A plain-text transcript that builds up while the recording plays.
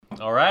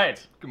All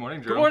right. Good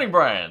morning, Joe. Good morning,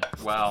 Brian.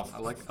 Wow, I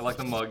like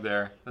the mug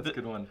there. That's a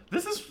good one.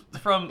 This is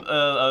from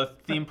a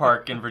theme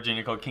park in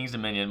Virginia called King's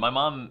Dominion. My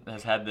mom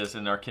has had this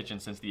in our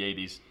kitchen since the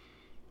 80s.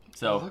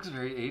 So It looks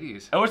very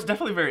 80s. Oh, it's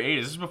definitely very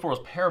 80s. This is before it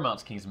was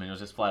Paramount's King's Dominion. It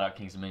was just flat out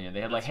King's Dominion.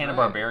 They had like That's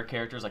Hanna-Barbera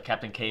characters like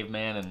Captain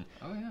Caveman and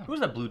Oh yeah. who was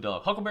that blue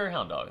dog? Huckleberry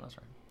Hound Dog. That's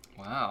right.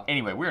 Wow.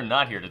 Anyway, we're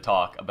not here to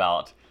talk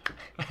about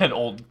an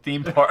old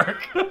theme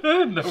park.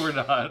 No, we're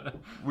not.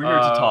 We're here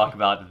to talk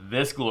about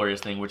this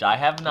glorious thing, which I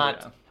have not.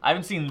 Yeah. I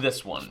haven't seen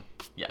this one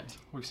yet.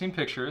 We've seen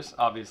pictures,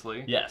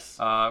 obviously. Yes.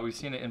 We've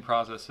seen it in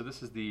process. So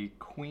this is the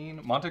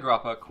Queen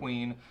Montegrappa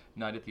Queen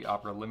Night at the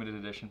Opera limited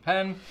edition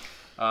pen.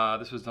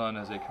 This was done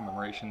as a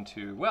commemoration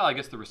to, well, I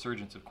guess the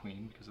resurgence of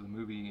Queen because of the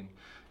movie and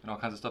all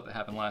kinds of stuff that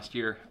happened last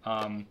year.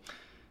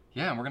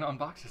 Yeah, and we're gonna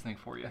unbox this thing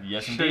for you.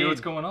 Yes, Show indeed. you what's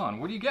going on.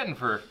 What are you getting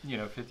for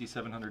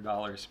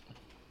 $5,700?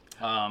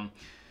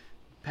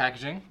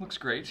 Packaging looks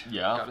great.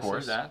 Yeah, Gotta of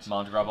course. say that.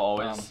 Montegrappa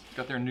always.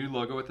 Got their new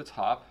logo at the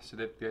top, so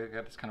they've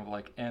got this kind of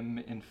like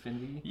M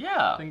infinity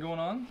Yeah. thing going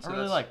on. So I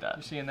really like that.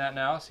 You're seeing that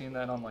now, seeing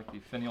that on like the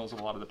finials of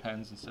a lot of the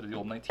pens instead of the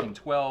old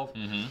 1912.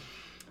 Mm-hmm.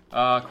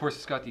 Of course,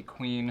 it's got the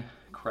Queen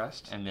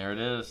crest. And there it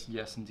is.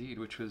 Yes, indeed,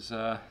 which was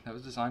that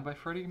was designed by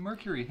Freddie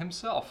Mercury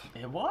himself.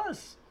 It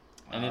was.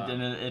 And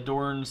it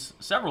adorns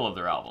several of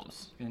their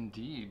albums,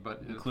 Indeed,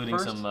 but including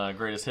some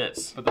greatest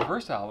hits. But the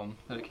first album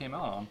that it came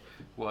out on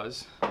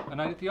was A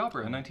Night at the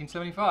Opera in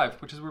 1975,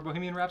 which is where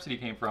Bohemian Rhapsody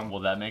came from. Well,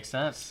 that makes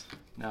sense.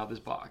 Now this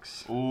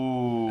box.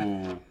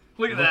 Ooh.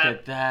 Look at Look that.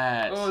 at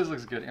that. Oh, this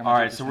looks good. All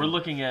right, so we're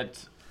looking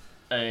at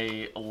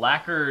a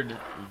lacquered,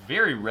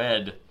 very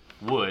red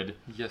wood.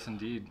 Yes,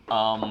 indeed.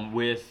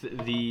 With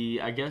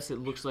the, I guess it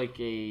looks like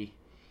a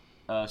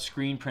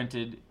screen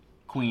printed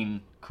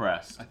Queen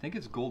crest. I think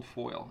it's gold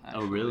foil,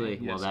 actually. Oh, really?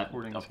 Yes, well, that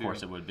according of to,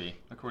 course it would be.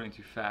 According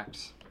to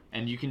facts.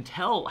 And you can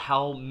tell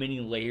how many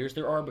layers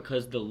there are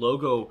because the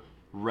logo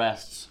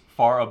rests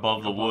far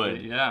above the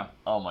wood. Yeah.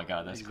 Oh my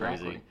God, that's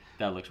Exactly. crazy.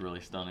 That looks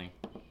really stunning.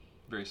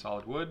 Very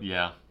solid wood.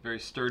 Yeah. Very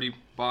sturdy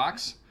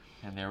box.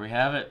 And there we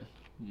have it.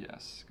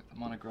 Yes. Got the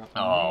monograph.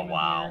 Oh, name in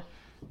wow.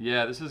 here.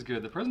 Yeah, this is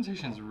good. The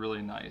presentation is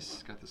really nice.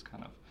 It's got this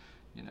kind of,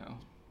 well,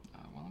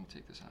 let me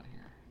take this out of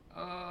here.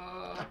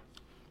 I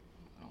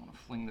don't want to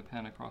fling the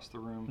pen across the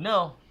room.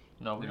 No,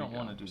 we There don't you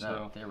want go. to do that.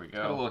 So, There we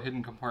Got a go. little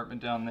hidden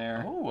compartment down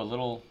there. Oh, a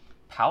little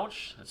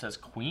pouch that says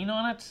Queen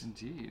on it.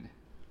 Indeed.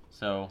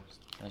 So,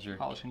 as your...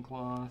 Polishing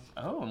cloth.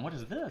 Oh, and what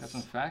is Got this?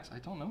 some facts. I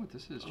don't know what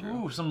this is,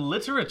 Joe. Ooh, some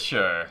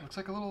literature. Looks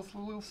like a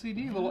little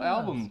CD, Yes. little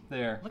album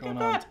there. Look going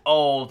at on. that.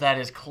 Oh, that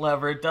is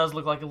clever. It does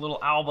look like a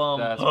little album.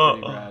 That's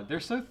pretty rad. They're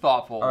so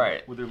thoughtful All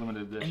right. with their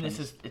limited editions.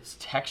 And it's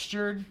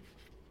textured.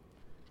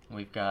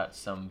 We've got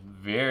some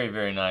very,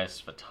 very nice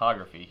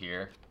photography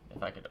here.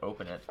 If I could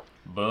open it.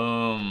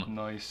 Boom.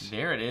 Nice.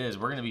 There it is.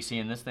 We're going to be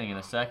seeing this thing in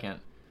a second.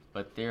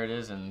 But there it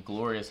is in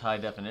glorious high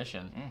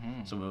definition.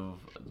 Mhm. So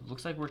it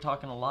looks like we're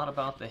talking a lot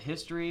about the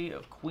history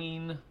of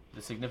Queen,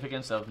 the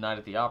significance of Night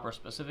at the Opera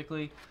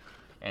specifically,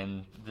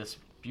 and this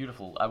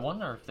beautiful... I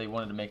wonder if they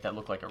wanted to make that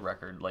look like a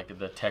record, like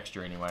the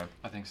texture anyway.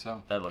 I think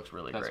so. That looks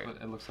really That's great. what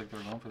it looks like they're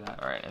going for that.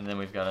 All right, and then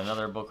we've got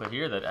another booklet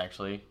here that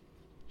actually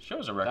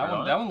shows a record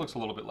on That it. one looks a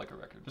little bit like a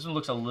record. This one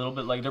looks a little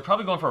bit like... They're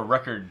probably going for a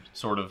record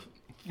sort of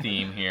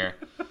theme here.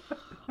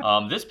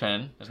 This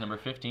pen is number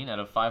 15 out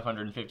of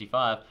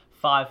 555.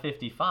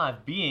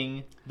 555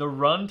 being the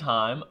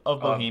runtime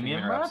of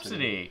Bohemian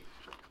Rhapsody.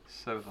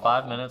 So thoughtful.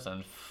 5 minutes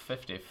and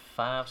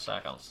 55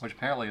 seconds. Which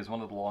apparently is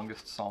one of the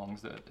longest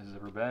songs that has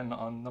ever been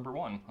on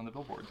 #1 on the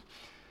Billboard.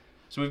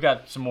 So we've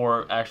got some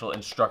more actual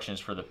instructions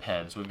for the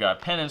pens. We've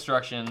got pen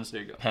instructions,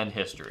 There you go. pen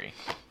history.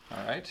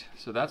 All right,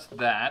 so that's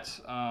that.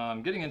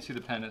 Getting into the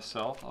pen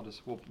itself,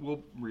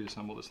 we'll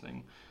reassemble this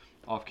thing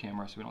off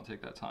camera so we don't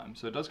take that time.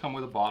 So it does come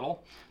with a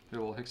bottle, a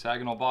little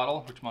hexagonal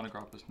bottle, which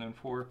Monograph is known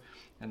for,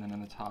 and then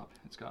in the top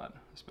it's got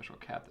a special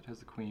cap that has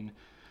the Queen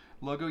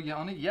logo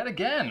on it yet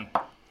again.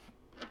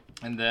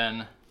 And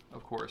then,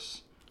 of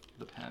course,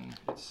 the pen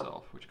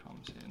itself, which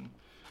comes in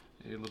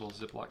a little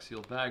Ziploc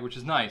sealed bag, which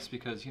is nice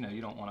because you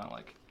don't want to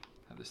like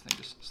have this thing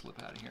just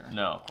slip out of here.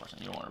 No, of course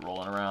not. You don't want it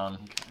rolling around.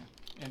 Okay.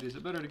 And is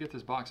it better to get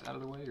this box out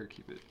of the way or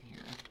keep it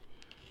here?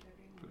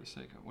 For the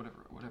sake of whatever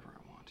I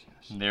want,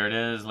 yes. There it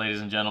is,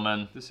 ladies and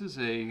gentlemen. This is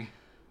a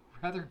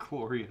rather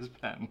glorious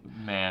pen.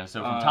 Man,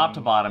 so from top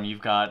to bottom,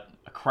 you've got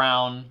a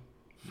crown,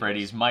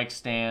 Freddie's Yes. mic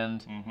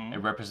stand, Mhm. a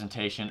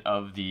representation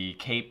of the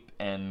cape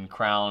and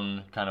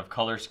crown kind of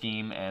color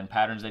scheme and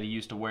patterns that he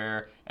used to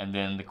wear, and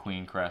then the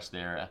Queen crest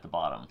there at the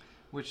bottom.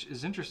 Which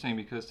is interesting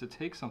because to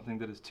take something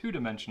that is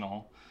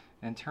two-dimensional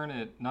and turn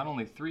it not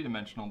only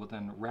three-dimensional but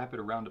then wrap it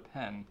around a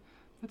pen,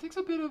 it takes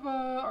a bit of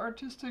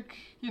artistic,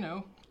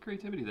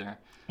 creativity there.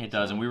 It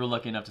does, and we were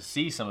lucky enough to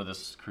see some of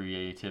this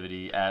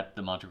creativity at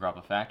the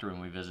Montegrappa factory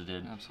when we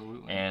visited.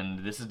 Absolutely. And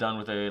this is done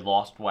with a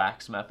lost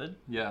wax method,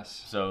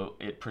 Yes. so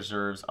it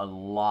preserves a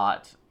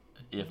lot,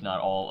 if not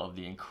all, of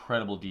the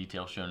incredible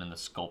detail shown in the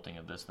sculpting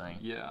of this thing.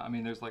 Yeah, I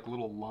mean, there's like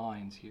little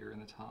lines here in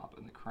the top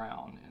and the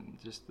crown, and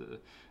just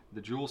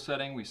the jewel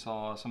setting. We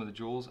saw some of the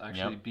jewels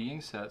actually Yep.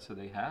 being set, so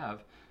they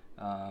have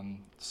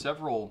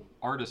several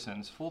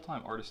artisans,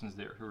 full-time artisans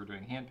there who are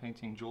doing hand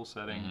painting, jewel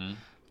setting,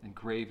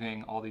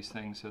 engraving, all these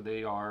things. So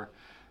they are,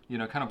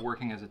 kind of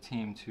working as a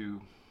team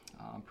to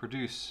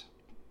produce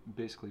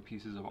basically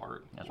pieces of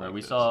art. That's like right. We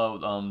this. saw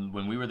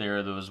when we were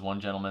there was one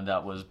gentleman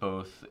that was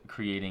both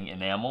creating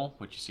enamel,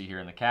 which you see here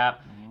in the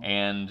cap,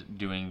 and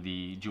doing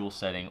the jewel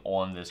setting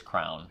on this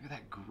crown. Look at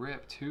that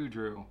grip too,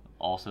 Drew.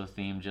 Also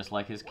themed just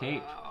like his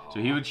cape. Wow. So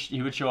he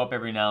would show up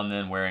every now and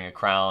then wearing a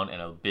crown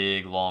and a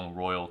big long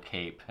royal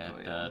cape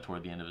at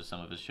toward the end of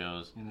some of his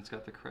shows. And it's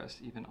got the crest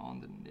even on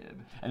the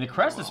nib. And the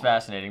crest is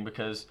fascinating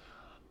because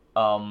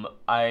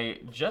I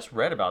just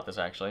read about this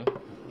actually.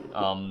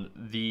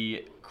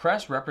 The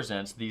crest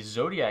represents the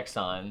zodiac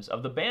signs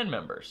of the band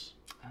members.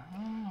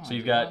 Oh, So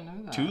you've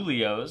got 2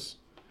 Leos.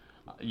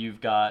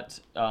 You've got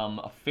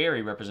a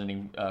fairy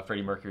representing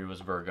Freddie Mercury was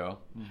Virgo,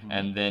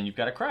 and then you've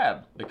got a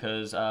crab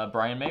because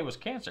Brian May was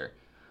Cancer.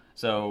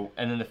 So,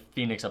 and then the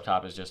phoenix up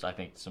top is just, I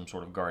think, some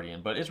sort of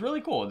guardian. But it's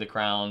really cool. The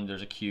crown,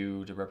 there's a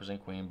Q to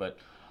represent Queen, but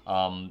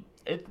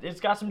it's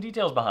got some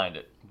details behind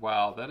it.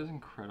 Wow, that is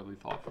incredibly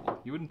thoughtful.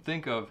 You wouldn't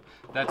think of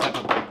that type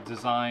of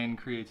design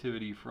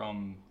creativity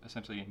from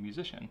essentially a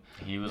musician.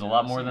 He was a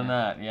lot more than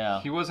that, yeah.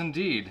 He was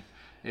indeed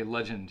a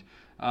legend.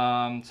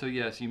 So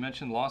yes, you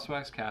mentioned Lost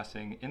Wax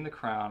casting. In the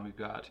crown, we've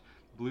got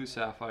blue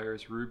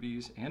sapphires,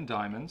 rubies, and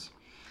diamonds.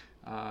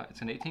 It's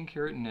an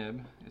 18-karat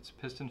nib. It's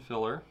piston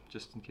filler,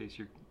 just in case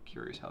you're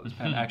curious how this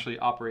pen actually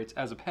operates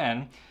as a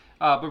pen.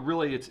 But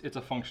really, it's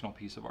a functional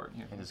piece of art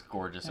here. It is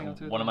gorgeous. Hang on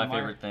to it, One of my admire.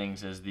 favorite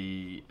things is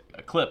the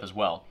clip as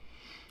well.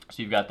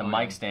 So you've got the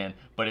mic stand,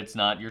 but it's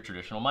not your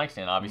traditional mic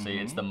stand. Obviously,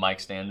 it's the mic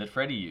stand that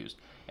Freddie used.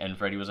 And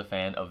Freddie was a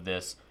fan of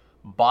this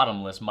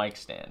bottomless mic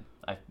stand.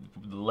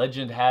 The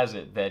legend has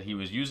it that he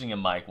was using a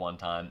mic one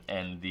time,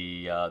 and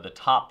the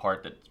top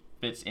part that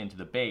fits into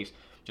the base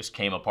just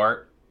came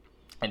apart.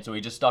 And so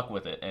he just stuck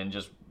with it and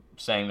just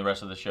sang the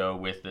rest of the show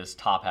with this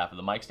top half of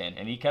the mic stand.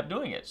 And he kept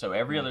doing it. So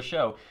every other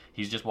show,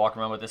 he's just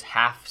walking around with this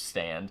half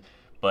stand,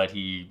 but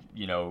he,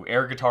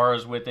 air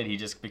guitars with it. He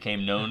just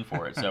became known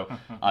for it. So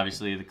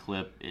obviously the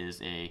clip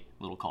is a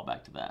little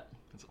callback to that.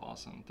 That's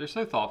awesome. They're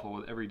so thoughtful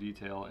with every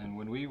detail. And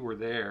when we were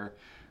there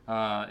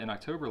in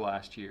October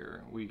last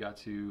year, we got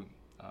to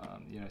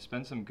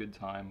spend some good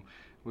time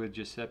with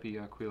Giuseppe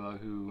Aquila,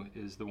 who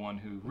is the one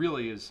who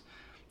really is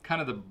kind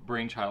of the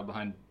brainchild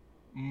behind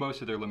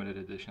most of their limited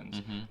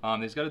editions.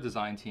 They've got a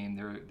design team.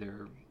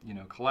 They're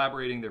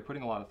collaborating. They're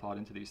putting a lot of thought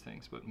into these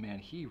things. But man,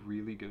 he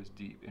really goes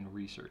deep and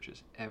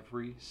researches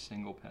every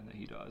single pen that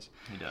he does.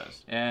 He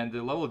does. And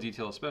the level of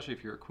detail, especially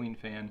if you're a Queen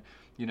fan,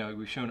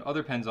 we've shown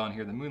other pens on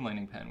here. The Moon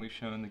Landing pen. We've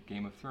shown the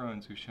Game of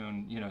Thrones. We've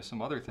shown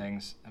some other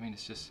things. I mean,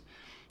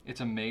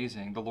 it's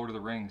amazing. The Lord of the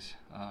Rings.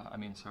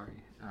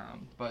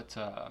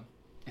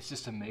 It's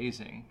just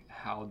amazing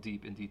how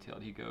deep and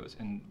detailed he goes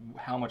and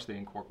how much they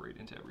incorporate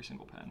into every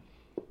single pen.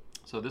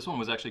 So this one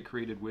was actually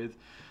created with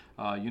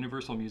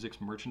Universal Music's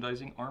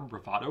merchandising arm,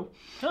 Bravado.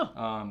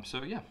 And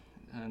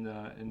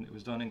it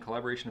was done in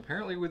collaboration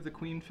apparently with the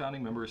Queen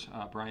founding members,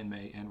 Brian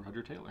May and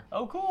Roger Taylor.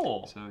 Oh,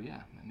 cool. So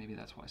yeah, maybe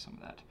that's why some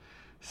of that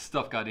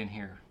stuff got in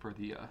here for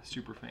the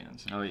super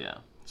fans. Oh, yeah.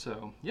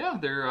 So yeah,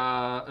 they're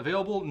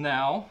available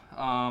now.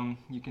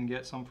 You can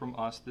get some from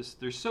us.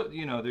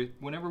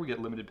 Whenever we get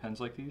limited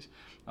pens like these,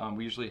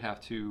 we usually have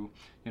to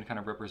kind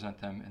of represent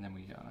them, and then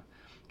we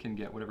can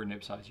get whatever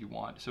nib size you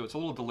want. So it's a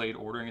little delayed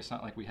ordering. It's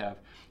not like we have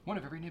one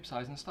of every nib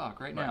size in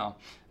stock right now.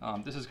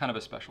 This is kind of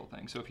a special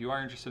thing. So if you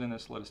are interested in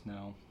this, let us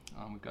know.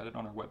 We've got it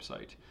on our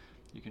website.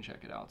 You can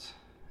check it out.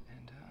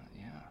 And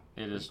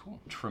it is cool.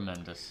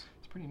 Tremendous.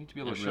 It's pretty neat to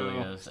be able to It show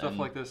really is. stuff And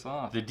like this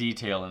off. The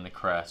detail in the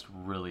crest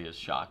really is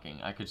shocking.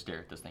 I could stare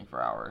at this thing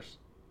for hours.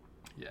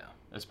 Yeah.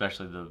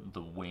 Especially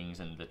the wings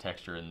and the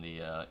texture in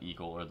the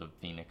eagle or the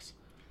phoenix.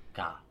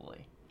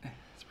 Golly.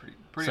 It's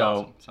pretty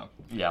awesome. So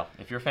yeah,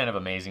 if you're a fan of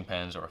amazing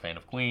pens or a fan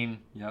of Queen,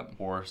 Yep.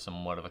 or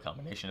somewhat of a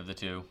combination of the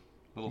two,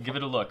 Little give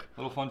it a look.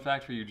 Little fun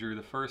fact for you, Drew.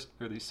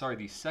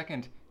 The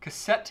second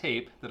cassette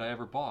tape that I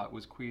ever bought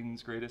was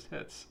Queen's Greatest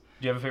Hits.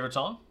 Do you have a favorite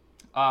song?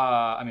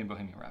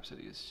 Bohemian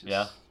Rhapsody is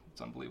just,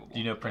 it's unbelievable. Do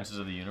you know Princes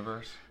of the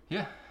Universe?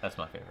 Yeah. That's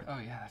my favorite. Oh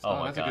yeah.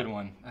 my That's God. a good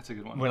one. That's a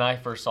good one. When I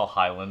first saw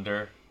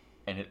Highlander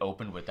and it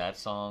opened with that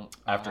song,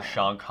 after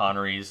Sean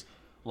Connery's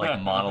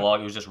monologue,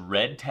 it was just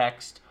red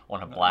text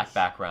on a black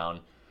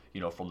background,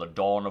 from the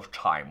dawn of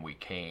time we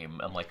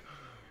came,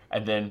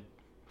 and then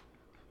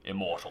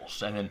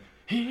Immortals, and then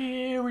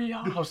here we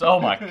are. Oh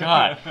my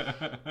God.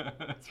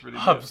 That's pretty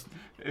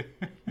good.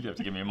 You have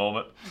to give me a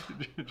moment.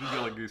 Did you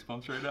feel like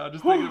goosebumps right now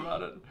just thinking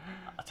about it?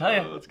 I'll tell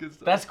you, that's good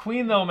stuff. that's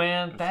Queen though,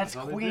 man. That's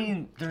how they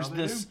Queen. do. That's how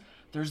they do.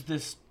 There's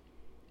this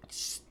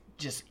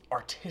just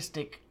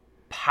artistic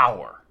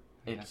power.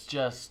 It's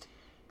just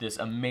this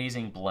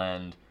amazing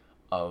blend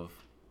of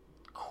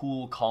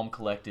cool, calm,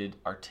 collected,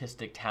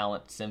 artistic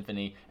talent,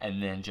 symphony,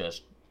 and then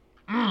just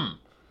love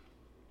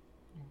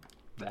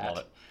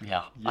it.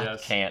 Yeah,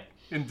 Yes. I can't.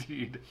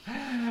 Indeed.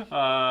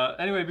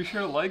 Anyway, be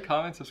sure to like,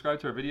 comment, subscribe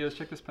to our videos.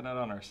 Check this pen out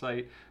on our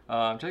site.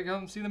 Check out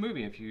and see the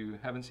movie if you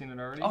haven't seen it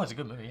already. Oh, it's a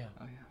good movie, yeah.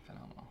 Oh yeah,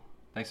 phenomenal.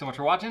 Thanks so much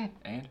for watching,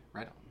 and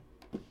right on.